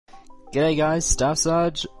G'day guys, Staff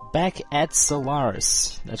Sarge back at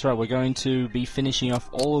Solaris. That's right, we're going to be finishing off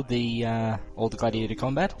all the gladiator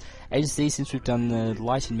combat. As you see, since we've done the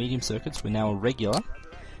light and medium circuits, we're now a regular.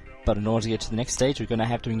 But in order to get to the next stage, we're going to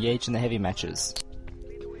have to engage in the heavy matches.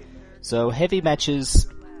 So heavy matches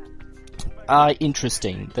are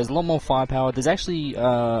interesting. There's a lot more firepower. There's actually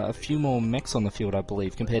a few more mechs on the field, I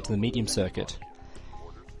believe, compared to the medium circuit.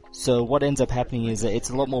 So what ends up happening is that it's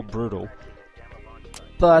a lot more brutal.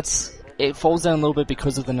 But it falls down a little bit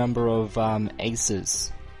because of the number of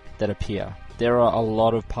aces that appear. There are a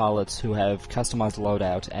lot of pilots who have customized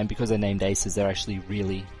loadout, and because they're named aces, they're actually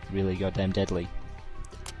really, really goddamn deadly.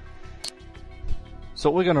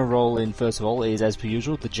 So what we're going to roll in first of all is, as per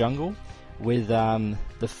usual, the jungle with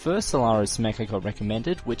the first Solaris mech I got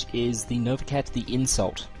recommended, which is the Novacat, the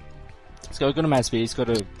Insult. It's got a good amount of speed, it's got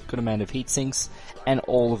a good amount of heat sinks, and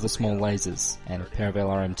all of the small lasers, and a pair of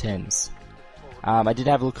LRM-10s. I did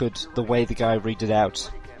have a look at the way the guy rigged it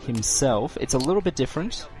out himself. It's a little bit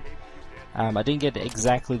different. I didn't get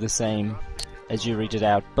exactly the same as you rigged it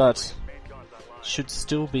out, but should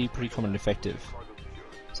still be pretty common and effective.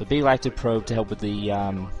 So big active probe to help with the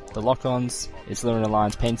lock-ons. It's Lunar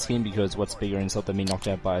Alliance paint scheme because what's bigger insult than me knocked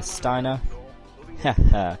out by a Steiner?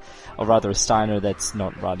 Haha, or rather a Steiner that's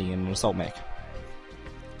not riding in an assault mech.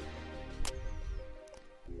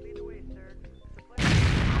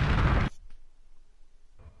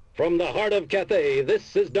 From the heart of Cathay,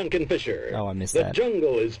 this is Duncan Fisher. Oh, I missed that. The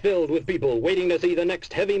jungle is filled with people waiting to see the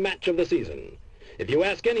next heavy match of the season. If you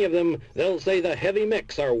ask any of them, they'll say the heavy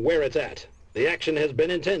mechs are where it's at. The action has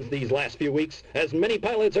been intense these last few weeks, as many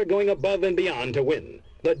pilots are going above and beyond to win.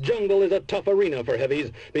 The jungle is a tough arena for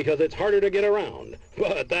heavies because it's harder to get around,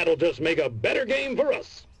 but that'll just make a better game for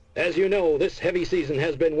us. As you know, this heavy season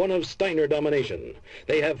has been one of Steiner domination.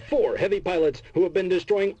 They have 4 heavy pilots who have been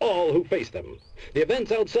destroying all who face them. The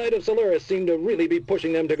events outside of Solaris seem to really be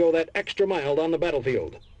pushing them to go that extra mile on the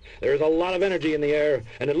battlefield. There's a lot of energy in the air,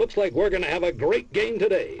 and it looks like we're going to have a great game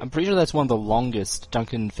today. I'm pretty sure that's one of the longest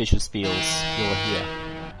Duncan Fisher spiels you'll hear.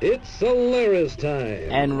 It's Solaris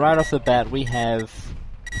time! And right off the bat, we have...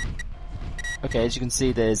 Okay, as you can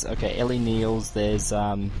see, there's... Okay, Ellie Neals, there's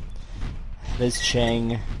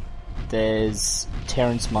Cheng, there's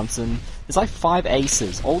Terrence Munson. There's like 5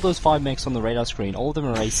 aces. All those 5 mechs on the radar screen, all of them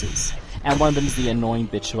are aces. And one of them is the annoying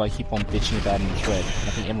bitch who I keep on bitching about in the thread. And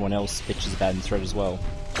I think everyone else bitches about in the thread as well.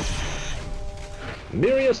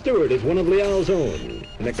 Miria Stewart is one of Liao's own.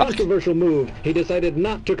 In a controversial move, he decided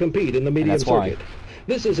not to compete in the medium circuit.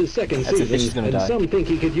 This is his second season, and some think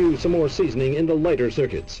he could use some more seasoning in the lighter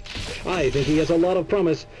circuits. I think he has a lot of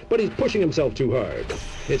promise, but he's pushing himself too hard.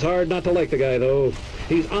 It's hard not to like the guy, though.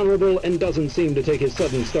 He's honorable and doesn't seem to take his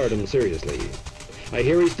sudden stardom seriously. I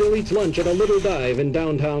hear he still eats lunch at a little dive in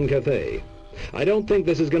downtown Cathay. I don't think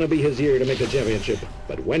this is going to be his year to make the championship,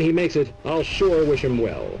 but when he makes it, I'll sure wish him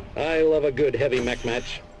well. I love a good heavy mech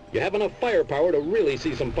match. You have enough firepower to really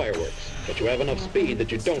see some fireworks, but you have enough speed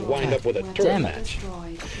that you don't wind up with a turret match.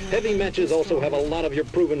 Heavy matches also have a lot of your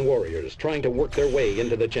proven warriors trying to work their way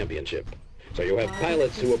into the championship. So you have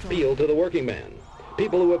pilots who appeal to the working man,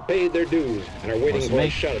 people who have paid their dues and are waiting for a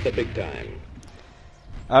shot at the big time.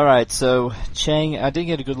 Alright, so Cheng, I did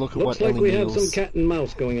get a good look at what Looks like we Neals... have some cat and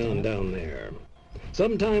mouse going on down there.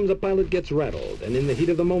 Sometimes a pilot gets rattled, and in the heat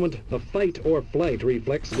of the moment, the fight or flight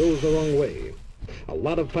reflex goes the wrong way. A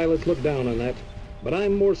lot of pilots look down on that, but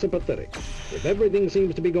I'm more sympathetic. If everything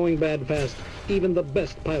seems to be going bad fast, even the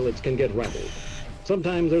best pilots can get rattled.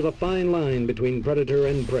 Sometimes there's a fine line between predator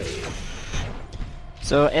and prey.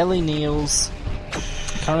 So Ellie Neals...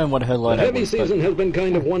 I can't remember what her loadout was. The heavy season has been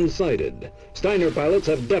kind of one-sided. Steiner pilots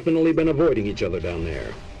have definitely been avoiding each other down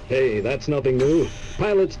there. Hey, that's nothing new.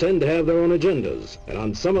 Pilots tend to have their own agendas, and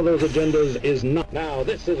on some of those agendas is not... Now,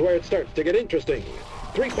 this is where it starts to get interesting.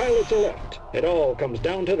 3 pilots are left. It all comes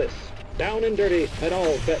down to this. Down and dirty, and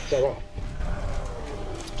all bets are off.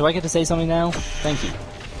 Do I get to say something now? Thank you.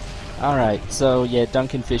 Alright, so yeah,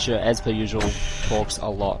 Duncan Fisher, as per usual, talks a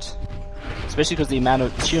lot. Especially because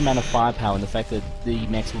the sheer amount of firepower and the fact that the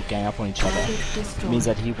mechs will gang up on each other means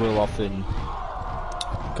that he will often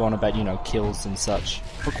go on about, you know, kills and such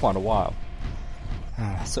for quite a while.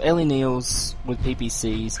 So Ellie Neals with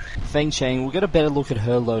PPCs, Feng Cheng, we'll get a better look at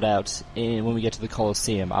her loadout when we get to the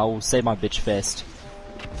Coliseum. I'll save my bitch fest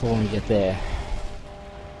for when we get there.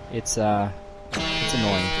 It's annoying.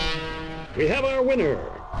 We have our winner!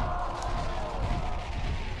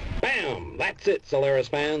 Bam! That's it, Solaris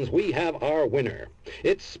fans. We have our winner.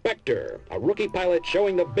 It's Spectre, a rookie pilot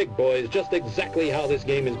showing the big boys just exactly how this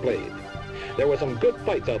game is played. There were some good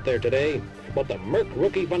fights out there today, but the Merc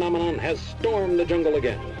rookie phenomenon has stormed the jungle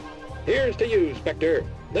again. Here's to you, Spectre.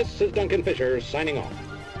 This is Duncan Fisher signing off.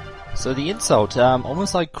 So the insult,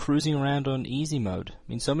 almost like cruising around on easy mode. I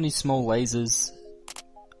mean, so many small lasers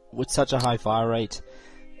with such a high fire rate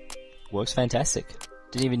works fantastic.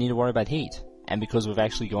 Didn't even need to worry about heat. And because we've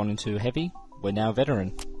actually gone into heavy, we're now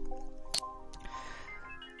veteran.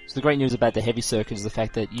 So the great news about the heavy circuit is the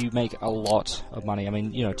fact that you make a lot of money. I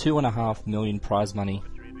mean, you know, 2.5 million prize money.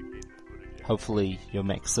 Hopefully your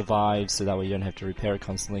mech survives, so that way you don't have to repair it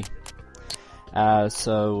constantly.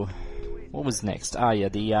 So what was next? Yeah,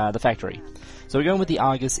 the factory. So we're going with the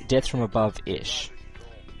Argus Death from Above-ish.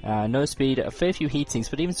 No speed, a fair few heat sinks,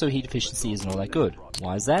 but even so heat efficiency isn't all that good.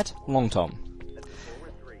 Why is that? Long Tom.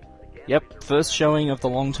 Yep, first showing of the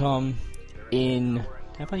Long Tom in...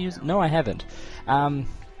 Have I used it? No, I haven't.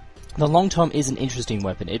 The Long Tom is an interesting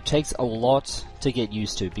weapon. It takes a lot to get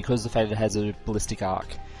used to because of the fact that it has a ballistic arc.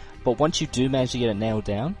 But once you do manage to get it nailed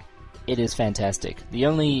down, it is fantastic. The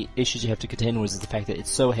only issues you have to contend with is the fact that it's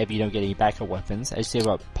so heavy you don't get any backup weapons. As you see, I've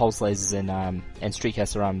got pulse lasers and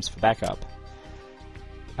streetcaster arms for backup.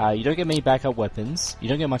 You don't get many backup weapons, you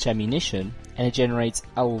don't get much ammunition, and it generates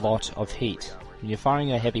a lot of heat. When you're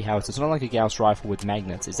firing a heavy howitzer, it's not like a Gauss rifle with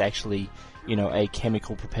magnets, it's actually, you know, a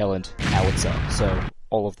chemical propellant howitzer, so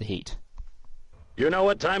all of the heat. You know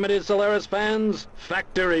what time it is, Solaris fans?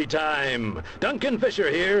 Factory time! Duncan Fisher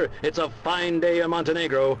here. It's a fine day in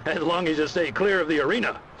Montenegro, as long as you stay clear of the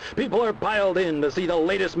arena. People are piled in to see the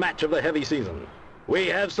latest match of the heavy season. We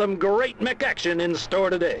have some great mech action in store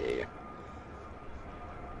today.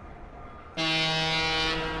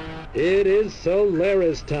 It is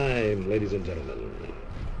Solaris time, ladies and gentlemen.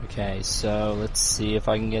 Okay, so let's see if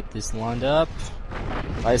I can get this lined up.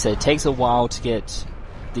 Like I said, it takes a while to get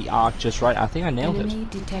the arc just right. I think I nailed it. I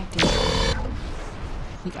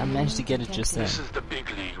think I managed to get it just then. This is the big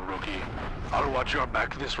league, rookie. I'll watch your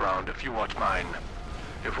back this round if you watch mine.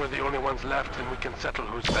 If we're the only ones left, then we can settle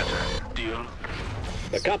who's better. Deal?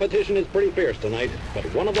 The competition is pretty fierce tonight, but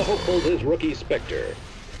one of the hopefuls is rookie Spectre.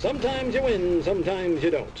 Sometimes you win, sometimes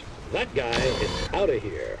you don't. That guy is out of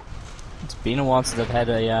here. It's been a while since I've had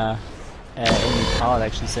a enemy pilot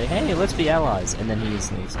actually say, "Hey, let's be allies," and then he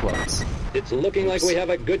instantly explodes. It's looking like we have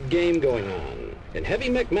a good game going on. In heavy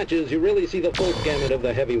mech matches, you really see the full gamut of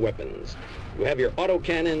the heavy weapons. You have your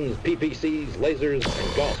autocannons, PPCs, lasers,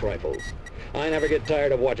 and Gauss rifles. I never get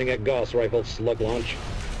tired of watching a Gauss rifle slug launch.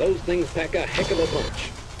 Those things pack a heck of a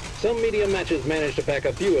punch. Some medium matches managed to pack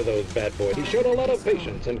a few of those bad boys. He showed a lot of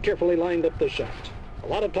patience and carefully lined up the shot. A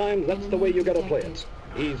lot of times, that's the way you gotta play it.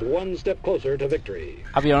 He's one step closer to victory.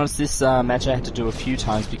 I'll be honest, this match I had to do a few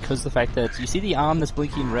times because of the fact that, you see the arm that's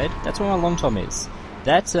blinking red? That's where my Long Tom is.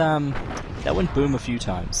 That went boom a few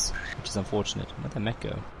times, which is unfortunate. Where'd that mech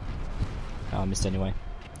go? Oh, I missed anyway.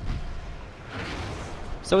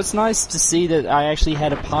 So it's nice to see that I actually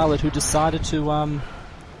had a pilot who decided to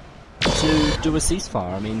do a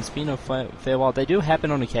ceasefire. I mean, it's been a fair while. They do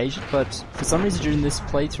happen on occasion, but for some reason during this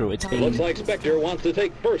playthrough, it's been... Looks like Spectre wants to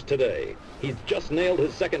take first today. He's just nailed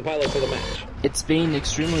his second pilot for the match. It's been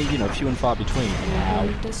extremely, you know, few and far between. Ow.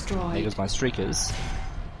 There goes my streakers.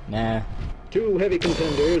 Nah. Two heavy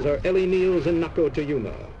contenders are Ellie Niels and Nako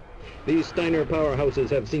Toyuma. These Steiner powerhouses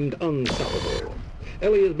have seemed unstoppable.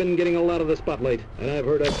 Ellie has been getting a lot of the spotlight, and I've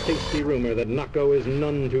heard a tasty rumor that Nako is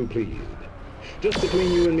none too pleased. Just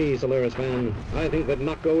between you and me, Solaris fan, I think that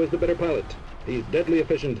Nako is the better pilot. He's deadly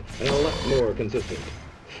efficient and a lot more consistent.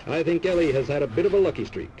 I think Ellie has had a bit of a lucky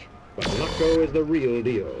streak, but Nako is the real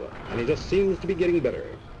deal, and he just seems to be getting better.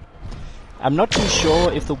 I'm not too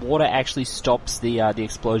sure if the water actually stops the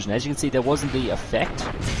explosion. As you can see, there wasn't the effect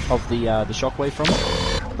of the shockwave from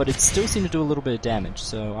it, but it still seemed to do a little bit of damage,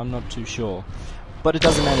 so I'm not too sure. But it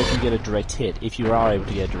doesn't matter if you get a direct hit, if you are able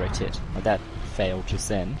to get a direct hit. Like that failed just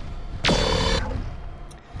then.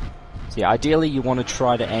 So yeah, ideally you want to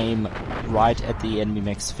try to aim right at the enemy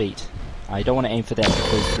mech's feet. You don't want to aim for them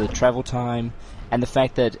because the travel time and the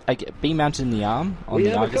fact that being mounted in the arm, on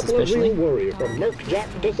the Argus especially... We have a couple of real warriors from Merc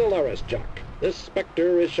Jock to Solaris Jock. This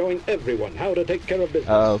Spectre is showing everyone how to take care of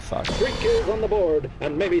business. Oh fuck. 3 kills on the board,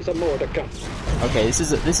 and maybe some more to come. Okay, this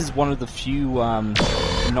is one of the few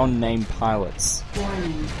non-named pilots.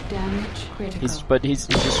 Warning, damage critical. But he's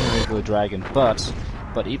just a regular dragon.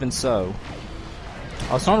 But even so...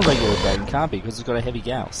 Oh, it's not a regular dragon, can't be, because it's got a heavy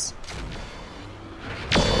Gauss.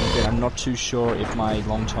 And again, I'm not too sure if my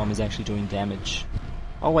Long Tom is actually doing damage.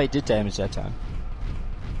 Oh wait, it did damage that time.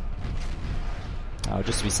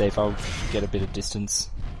 Just to be safe, I'll get a bit of distance.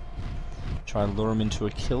 Try to lure him into a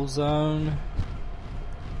kill zone.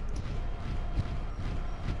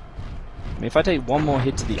 I mean, if I take one more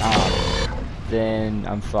hit to the arm, then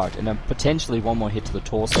I'm fucked. And then potentially one more hit to the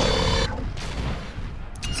torso.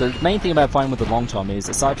 So the main thing about fighting with the long tom is,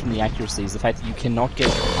 aside from the accuracy, is the fact that you cannot get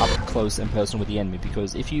up close and personal with the enemy,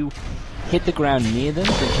 because if you hit the ground near them,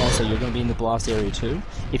 then chances are you're going to be in the blast area too.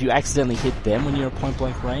 If you accidentally hit them when you're at point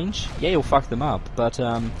blank range, yeah, you'll fuck them up, but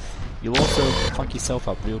you'll also fuck yourself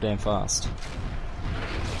up real damn fast.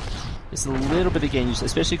 It's a little bit of getting used,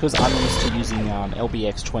 especially because I'm used to using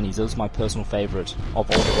LBX-20s. Those are my personal favourite of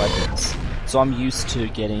all the weapons. So I'm used to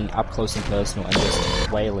getting up close and personal and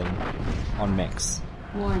just wailing on mechs.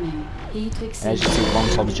 Warning, heat and as you see, long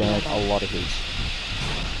toms generate a lot of heat.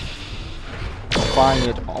 I'm firing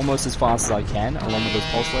it almost as fast as I can, along with those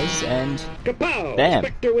pulse lasers, and Kapow! bam!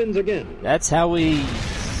 Spectre wins again. That's how we...